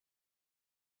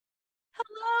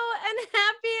Hello and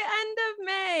happy end of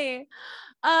May.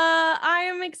 I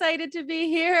am excited to be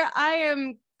here. I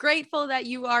am grateful that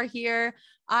you are here.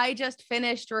 I just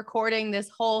finished recording this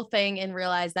whole thing and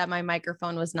realized that my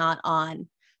microphone was not on.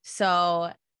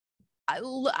 So, as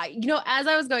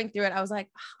I was going through it, I was like,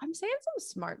 I'm saying some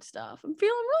smart stuff. I'm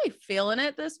really feeling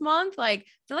it this month. Like,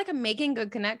 I feel like I'm making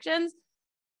good connections.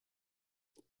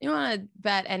 You want to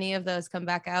bet any of those come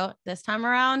back out this time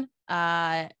around?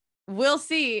 We'll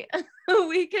see.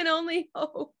 We can only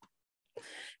hope.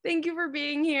 Thank you for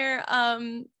being here.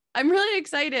 I'm really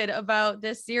excited about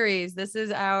this series. This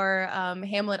is our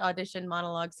Hamlet audition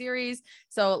monologue series.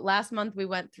 So last month we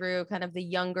went through kind of the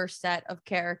younger set of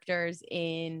characters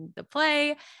in the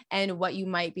play and what you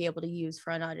might be able to use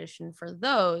for an audition for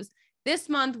those. This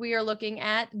month we are looking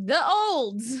at the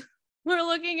olds. We're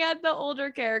looking at the older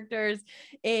characters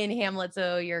in Hamlet.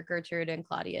 So you're Gertrude and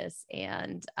Claudius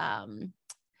and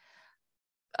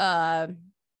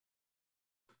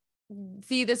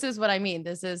see, this is what I mean.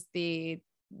 This is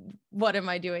what am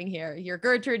I doing here? You're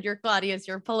Gertrude, you're Claudius,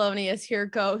 you're Polonius, you're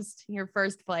Ghost, your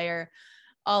first player,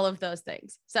 all of those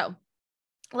things. So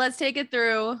let's take it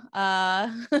through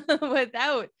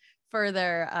without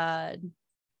further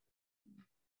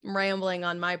rambling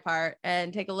on my part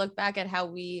and take a look back at how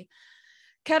we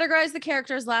categorize the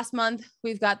characters last month.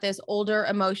 We've got this older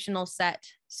emotional set.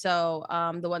 So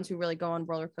the ones who really go on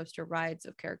roller coaster rides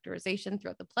of characterization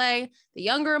throughout the play. The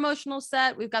younger emotional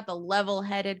set, we've got the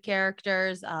level-headed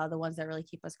characters, the ones that really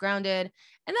keep us grounded.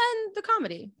 And then the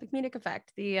comedy, the comedic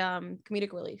effect, the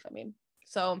comedic relief, I mean.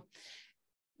 So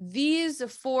these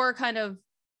four kind of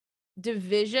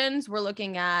divisions, we're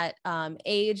looking at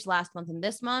age last month and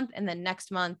this month, and then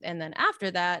next month, and then after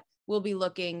that, we'll be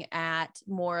looking at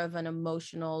more of an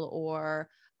emotional or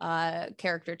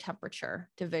character temperature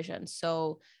division.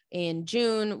 So in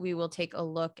June, we will take a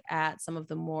look at some of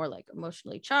the more like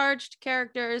emotionally charged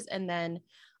characters, and then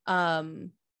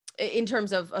in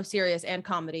terms of serious and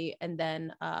comedy, and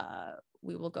then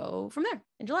we will go from there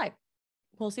in July.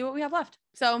 We'll see what we have left.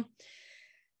 So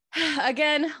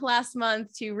again, last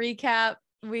month, to recap,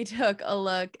 we took a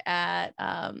look at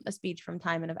a speech from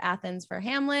Timon of Athens for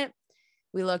Hamlet.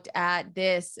 We looked at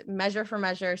this measure for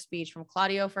measure speech from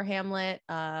Claudio for Hamlet,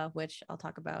 which I'll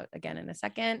talk about again in a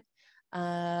second.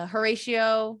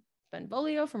 Horatio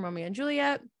Benvolio from Romeo and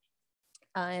Juliet.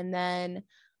 And then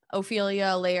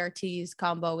Ophelia Laertes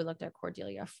combo, we looked at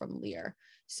Cordelia from Lear.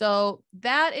 So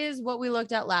that is what we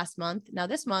looked at last month. Now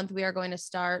this month we are going to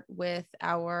start with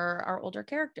our older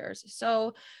characters.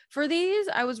 So for these,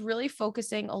 I was really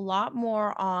focusing a lot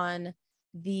more on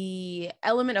the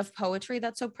element of poetry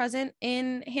that's so present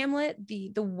in Hamlet,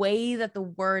 the way that the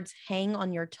words hang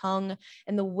on your tongue,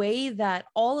 and the way that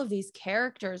all of these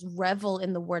characters revel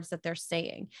in the words that they're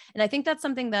saying. And I think that's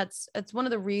something it's one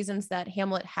of the reasons that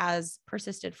Hamlet has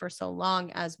persisted for so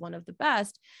long as one of the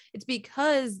best. It's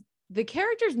because the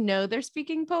characters know they're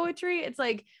speaking poetry. It's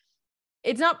like,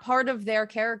 it's not part of their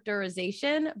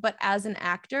characterization, but as an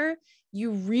actor,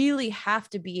 you really have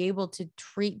to be able to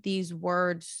treat these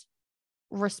words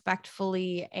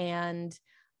respectfully and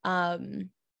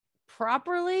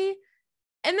properly,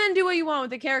 and then do what you want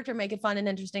with the character, make it fun and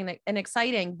interesting and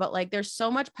exciting. But like, there's so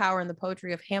much power in the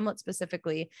poetry of Hamlet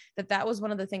specifically, that was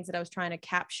one of the things that I was trying to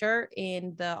capture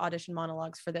in the audition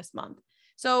monologues for this month.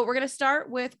 So we're going to start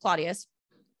with Claudius.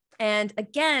 And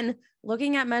again,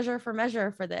 looking at measure for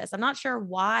measure for this, I'm not sure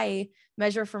why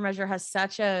measure for measure has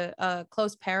such a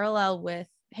close parallel with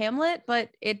Hamlet,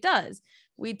 but it does.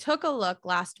 We took a look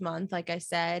last month, like I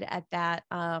said, at that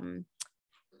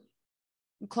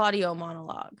Claudio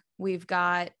monologue. We've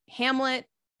got Hamlet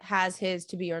has his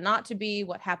to be or not to be,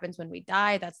 what happens when we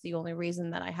die. That's the only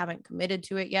reason that I haven't committed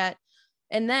to it yet.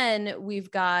 And then we've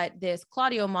got this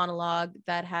Claudio monologue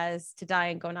that has to die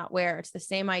and go not where. It's the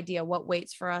same idea. What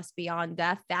waits for us beyond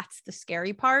death? That's the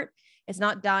scary part. It's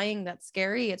not dying that's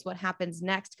scary. It's what happens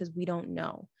next, because we don't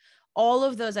know. All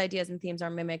of those ideas and themes are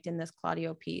mimicked in this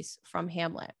Claudio piece from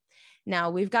Hamlet. Now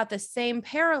we've got the same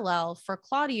parallel for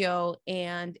Claudio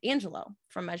and Angelo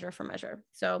from Measure for Measure.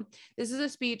 So this is a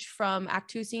speech from Act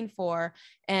 2, Scene 4,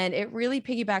 and it really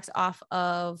piggybacks off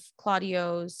of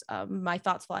Claudio's my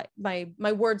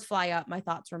words fly up, my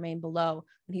thoughts remain below,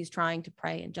 when he's trying to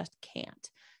pray and just can't.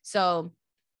 So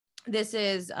this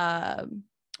is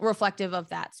reflective of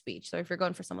that speech. So if you're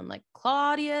going for someone like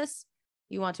Claudius,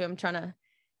 I'm trying to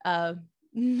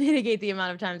mitigate the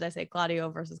amount of times I say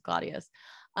Claudio versus Claudius.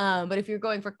 But if you're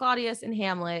going for Claudius in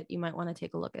Hamlet, you might want to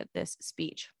take a look at this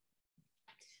speech.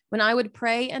 When I would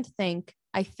pray and think,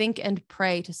 I think and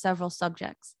pray to several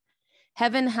subjects.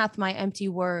 Heaven hath my empty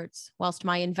words, whilst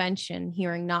my invention,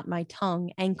 hearing not my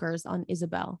tongue, anchors on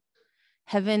Isabel.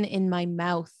 heaven in my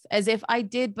mouth, as if I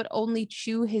did but only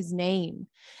chew his name,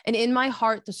 and in my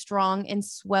heart the strong and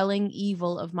swelling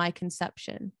evil of my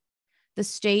conception. The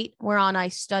state whereon I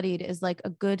studied is like a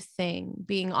good thing,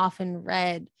 being often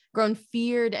read, grown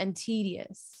feared and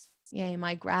tedious. Yea,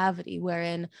 my gravity,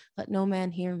 wherein let no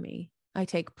man hear me, I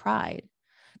take pride.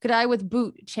 Could I with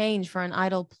boot change for an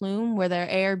idle plume, where their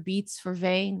air beats for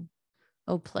vain?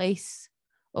 O place,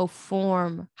 O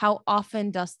form, how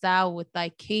often dost thou with thy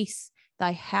case,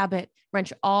 thy habit,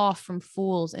 wrench off from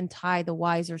fools and tie the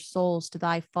wiser souls to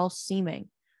thy false seeming?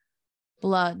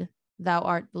 Blood, thou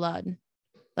art blood.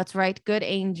 Let's write good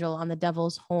angel on the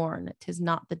devil's horn. 'Tis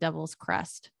not the devil's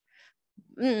crest.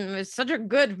 It's such a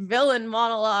good villain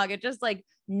monologue. It just like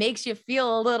makes you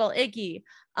feel a little icky.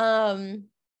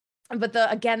 But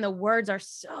the words are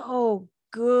so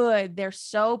good. They're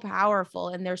so powerful,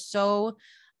 and they're so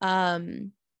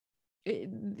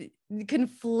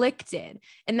conflicted.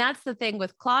 And that's the thing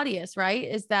with Claudius, right?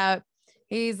 Is that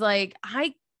he's like,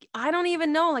 I don't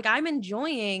even know. Like, I'm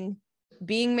enjoying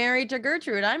being married to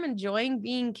Gertrude. I'm enjoying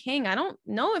being king. I don't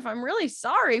know if I'm really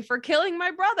sorry for killing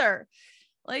my brother.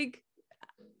 Like,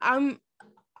 I'm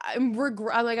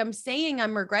saying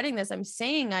I'm regretting this. I'm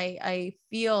saying I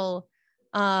feel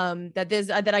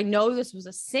that I know this was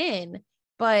a sin,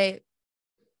 but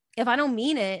if I don't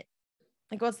mean it,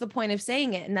 like, what's the point of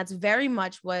saying it? And that's very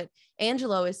much what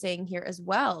Angelo is saying here as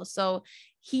well. So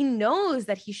he knows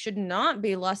that he should not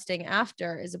be lusting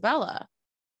after Isabella,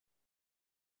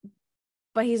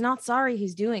 but he's not sorry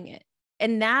he's doing it.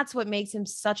 And that's what makes him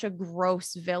such a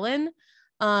gross villain.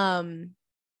 And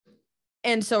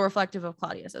so reflective of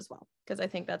Claudius as well, because I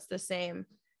think that's the same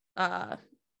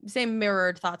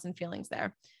mirrored thoughts and feelings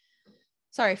there.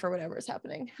 Sorry for whatever is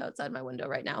happening outside my window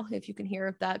right now. If you can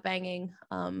hear that banging,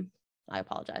 I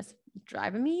apologize. It's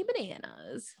driving me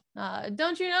bananas.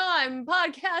 Don't you know I'm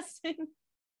podcasting?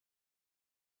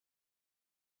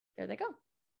 There they go.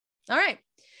 All right.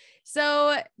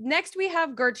 So next we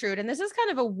have Gertrude, and this is kind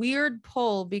of a weird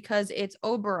pull because it's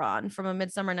Oberon from A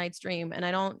Midsummer Night's Dream, and I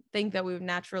don't think that we would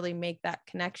naturally make that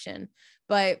connection.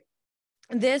 But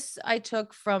this I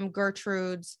took from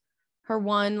Gertrude's, her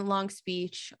one long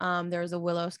speech. There's a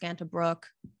willow scant a brook,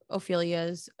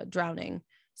 Ophelia's drowning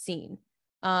scene.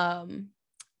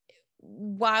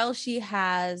 While she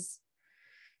has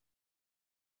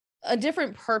a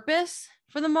different purpose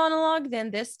for the monologue than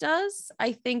this does,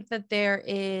 I think that there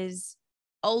is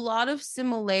a lot of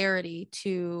similarity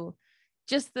to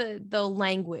just the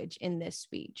language in this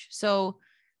speech. So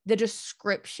the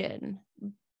description,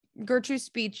 Gertrude's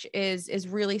speech is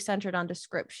really centered on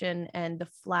description and the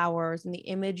flowers and the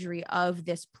imagery of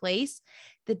this place.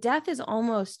 The death is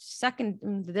almost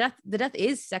the death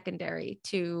is secondary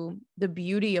to the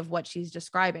beauty of what she's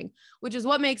describing, which is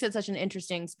what makes it such an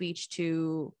interesting speech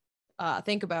to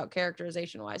think about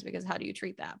characterization wise, because how do you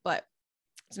treat that? But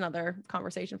it's another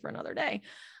conversation for another day.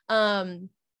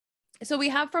 So we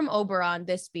have from Oberon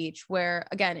this speech where,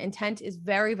 again, intent is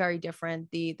very, very different.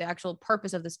 The actual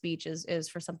purpose of the speech is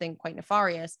for something quite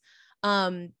nefarious.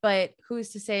 But who's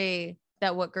to say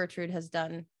that what Gertrude has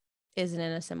done isn't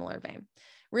in a similar vein?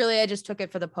 Really, I just took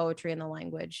it for the poetry and the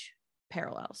language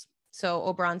parallels. So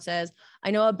Oberon says,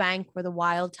 I know a bank where the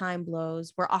wild thyme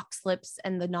blows, where oxlips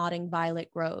and the nodding violet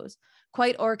grows,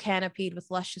 quite o'er-canopied with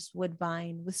luscious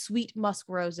woodbine, with sweet musk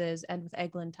roses and with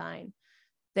eglantine.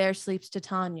 There sleeps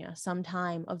Titania some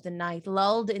time of the night,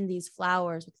 lulled in these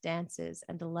flowers with dances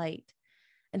and delight.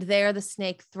 And there the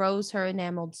snake throws her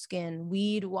enameled skin,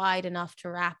 weed wide enough to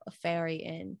wrap a fairy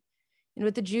in. And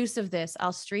with the juice of this,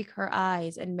 I'll streak her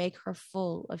eyes and make her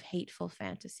full of hateful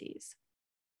fantasies.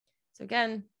 So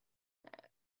again,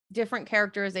 different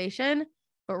characterization,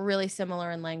 but really similar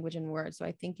in language and words. So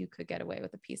I think you could get away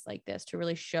with a piece like this to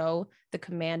really show the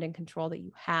command and control that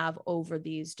you have over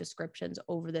these descriptions,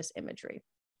 over this imagery.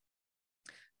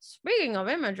 Speaking of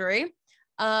imagery,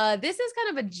 this is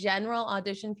kind of a general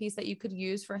audition piece that you could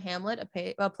use for Hamlet,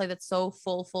 a play that's so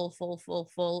full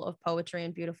of poetry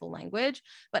and beautiful language,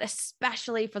 but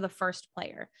especially for the first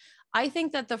player. I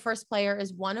think that the first player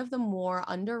is one of the more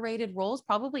underrated roles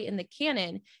probably in the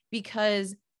canon,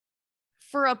 because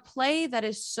for a play that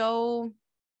is so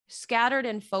scattered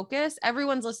and focused,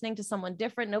 everyone's listening to someone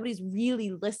different. Nobody's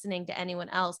really listening to anyone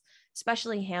else,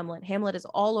 especially Hamlet. Hamlet is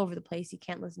all over the place. He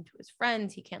can't listen to his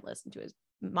friends. He can't listen to his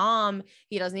mom.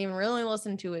 He doesn't even really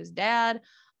listen to his dad,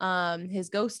 his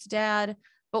ghost dad.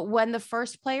 But when the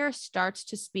first player starts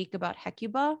to speak about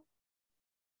Hecuba,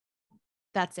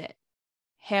 that's it.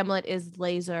 Hamlet is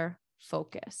laser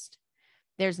focused.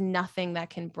 There's nothing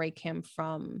that can break him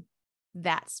from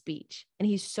that speech. And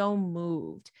he's so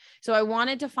moved. So I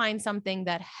wanted to find something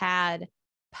that had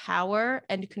power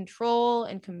and control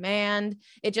and command.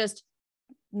 It just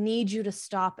needs you to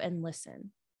stop and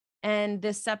listen. And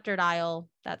this sceptered isle,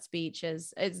 that speech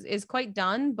is quite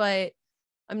done, but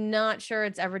I'm not sure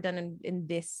it's ever done in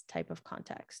this type of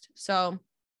context. So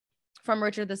from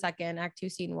Richard II, Act 2,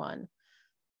 Scene 1.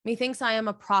 Methinks I am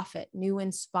a prophet, new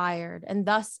inspired, and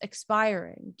thus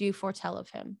expiring, do foretell of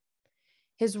him.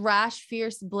 His rash,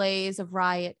 fierce blaze of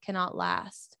riot cannot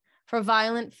last, for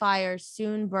violent fires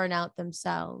soon burn out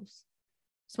themselves.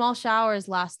 Small showers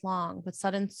last long, but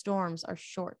sudden storms are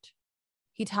short.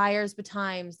 He tires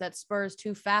betimes that spurs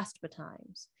too fast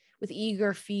betimes. With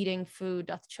eager feeding food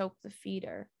doth choke the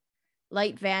feeder.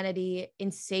 Light vanity,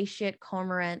 insatiate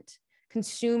cormorant,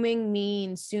 consuming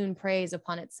mean soon preys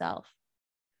upon itself.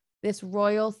 This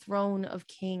royal throne of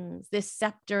kings, this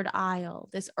sceptered isle,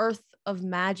 this earth of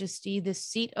majesty, this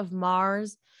seat of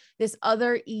Mars, this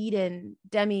other Eden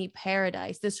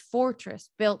demi-paradise, this fortress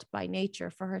built by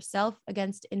nature for herself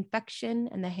against infection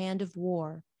and the hand of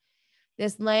war,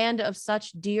 this land of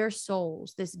such dear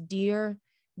souls, this dear,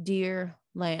 dear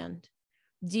land,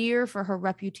 dear for her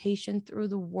reputation through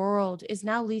the world, is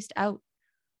now leased out.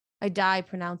 I die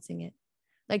pronouncing it.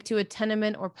 Like to a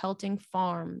tenement or pelting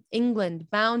farm, England,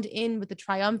 bound in with the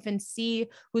triumphant sea,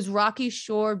 whose rocky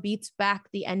shore beats back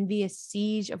the envious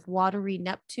siege of watery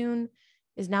Neptune,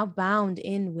 is now bound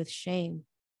in with shame,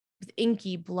 with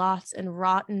inky blots and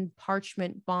rotten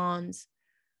parchment bonds.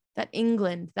 That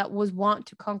England, that was wont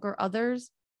to conquer others,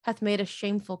 hath made a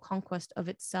shameful conquest of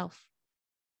itself.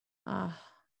 Ah,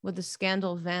 would the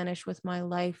scandal vanish with my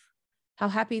life? How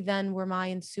happy then were my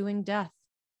ensuing death.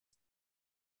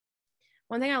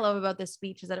 One thing I love about this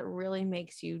speech is that it really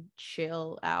makes you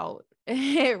chill out.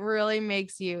 It really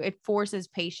makes you, it forces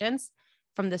patience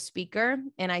from the speaker.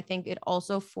 And I think it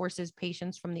also forces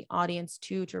patience from the audience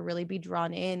too, to really be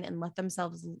drawn in and let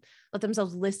themselves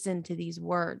listen to these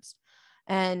words.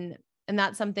 And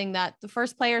that's something that the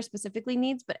first player specifically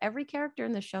needs, but every character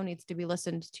in the show needs to be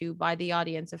listened to by the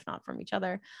audience, if not from each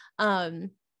other. So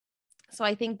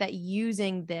I think that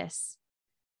using this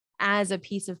as a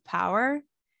piece of power,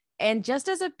 and just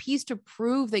as a piece to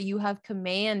prove that you have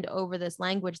command over this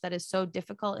language that is so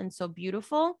difficult and so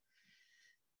beautiful,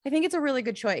 I think it's a really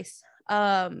good choice.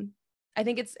 I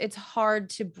think it's hard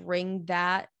to bring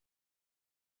that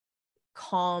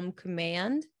calm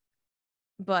command,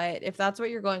 but if that's what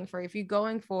you're going for, if you're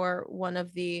going for one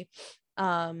of the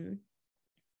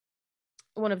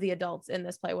adults in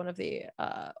this play, one of the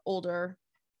older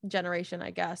generation,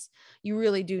 I guess, you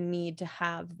really do need to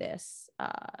have this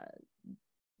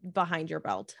behind your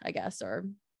belt, I guess, or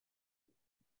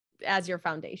as your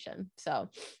foundation. So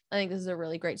I think this is a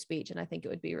really great speech, and I think it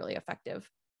would be really effective.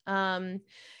 Last,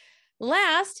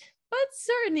 but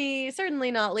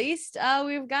certainly not least,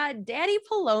 we've got Daddy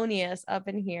Polonius up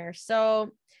in here.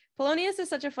 So Polonius is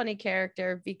such a funny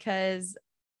character because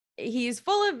he's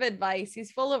full of advice.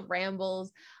 He's full of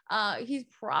rambles. He's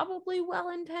probably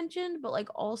well-intentioned, but like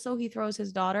also he throws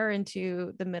his daughter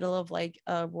into the middle of like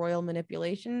a royal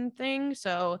manipulation thing.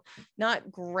 So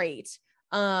not great.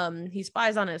 He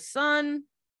spies on his son.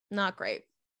 Not great.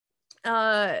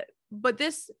 But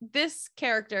this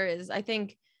character is, I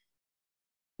think,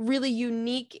 really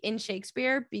unique in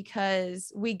Shakespeare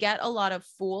because we get a lot of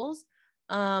fools,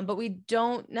 but we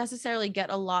don't necessarily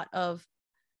get a lot of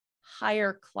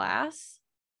higher class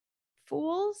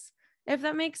fools, if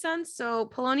that makes sense. So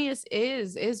Polonius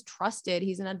is trusted.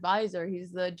 He's an advisor.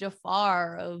 He's the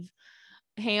Jafar of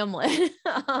Hamlet.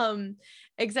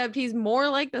 Except he's more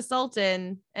like the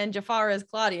Sultan and Jafar is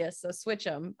Claudius, so switch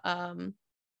him.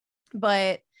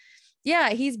 But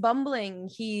yeah, he's bumbling,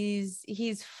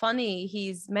 he's funny,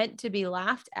 he's meant to be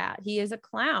laughed at, he is a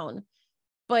clown,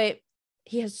 but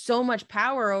he has so much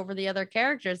power over the other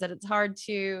characters that it's hard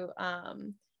to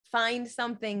find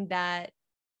something that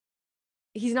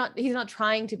he's not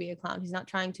trying to be a clown, he's not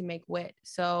trying to make wit.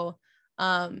 So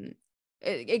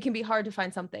it can be hard to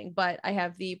find something, but I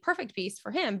have the perfect piece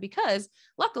for him because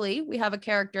luckily we have a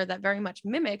character that very much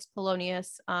mimics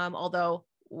Polonius, although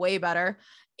way better,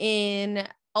 in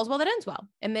All's Well That Ends Well.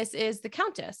 And this is the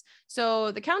Countess.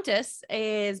 So the Countess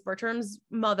is Bertram's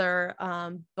mother,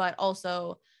 but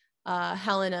also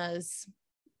Helena's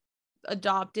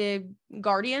adopted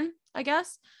guardian, I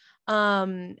guess.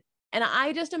 And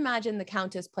I just imagine the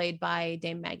Countess played by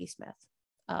Dame Maggie Smith.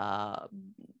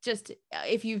 Just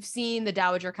if you've seen the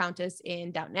Dowager Countess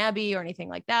in Downton Abbey or anything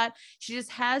like that, she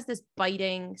just has this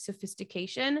biting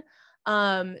sophistication.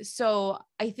 So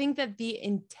I think that the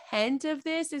intent of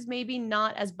this is maybe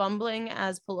not as bumbling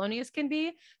as Polonius can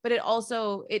be, but it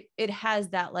also it has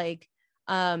that like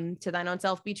to thine own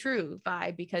self be true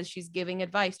vibe because she's giving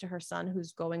advice to her son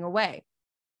who's going away.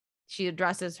 She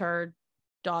addresses her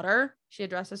daughter, she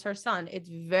addresses her son. It's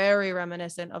very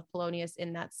reminiscent of Polonius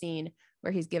in that scene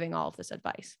where he's giving all of this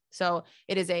advice. So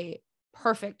it is a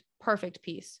perfect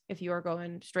piece if you are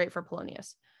going straight for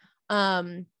Polonius.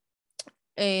 In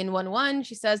 1:1,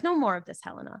 she says, "No more of this,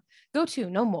 Helena. Go to,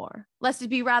 no more, lest it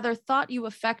be rather thought you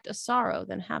affect a sorrow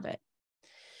than habit.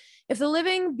 If the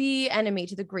living be enemy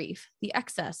to the grief, the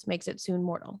excess makes it soon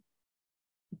mortal.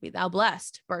 Be thou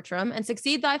blessed, Bertram, and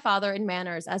succeed thy father in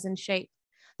manners as in shape.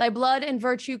 Thy blood and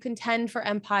virtue contend for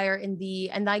empire in thee,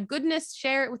 and thy goodness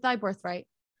share it with thy birthright.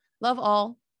 Love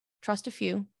all, trust a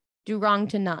few, do wrong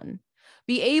to none.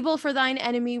 Be able for thine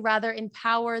enemy rather in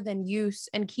power than use,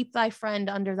 and keep thy friend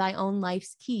under thy own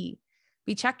life's key.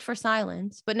 Be checked for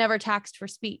silence, but never taxed for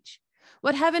speech.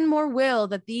 What heaven more will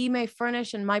that thee may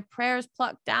furnish, and my prayers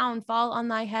plucked down fall on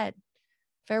thy head.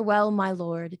 Farewell, my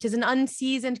lord. 'Tis an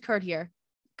unseasoned courtier.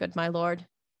 Good my lord,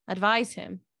 advise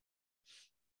him."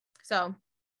 So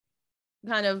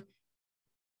kind of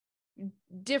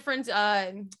different,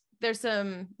 there's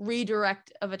some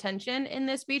redirect of attention in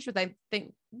this speech, which I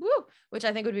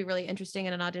think would be really interesting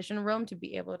in an audition room, to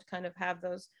be able to kind of have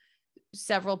those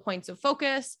several points of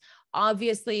focus.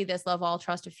 Obviously, this love all,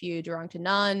 trust a few, do wrong to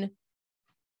none.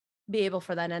 Be able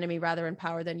for thine enemy rather in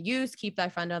power than use. Keep thy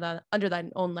friend under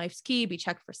thine own life's key. Be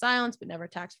checked for silence, but never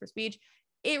taxed for speech.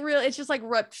 It's just like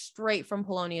ripped straight from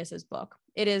Polonius's book.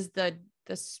 It is the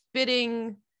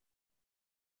spitting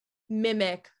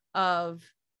mimic of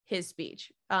his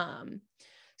speech.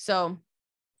 So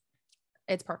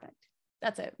it's perfect.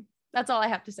 That's it. That's all I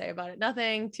have to say about it.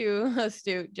 Nothing too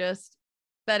astute, just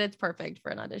that it's perfect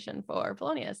for an audition for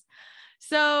Polonius.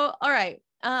 So, all right.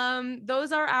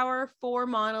 Those are our 4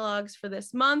 monologues for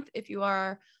this month. If you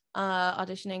are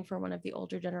auditioning for one of the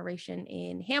older generation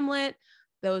in Hamlet,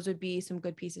 those would be some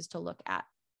good pieces to look at.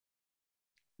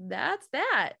 That's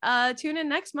that. Tune in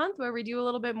next month where we do a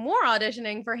little bit more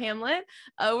auditioning for Hamlet.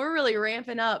 We're really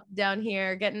ramping up down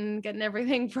here, getting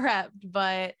everything prepped,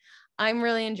 but I'm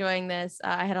really enjoying this.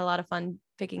 I had a lot of fun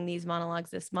picking these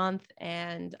monologues this month,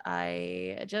 and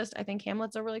I think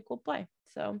Hamlet's a really cool play.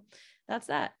 So that's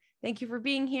that. Thank you for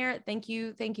being here. Thank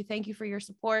you for your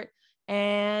support,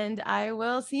 and I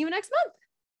will see you next month.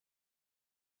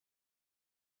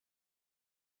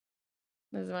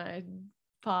 This is when I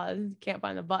pause, can't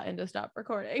find the button to stop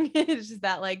recording. It's just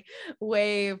that like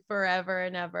wave forever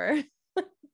and ever.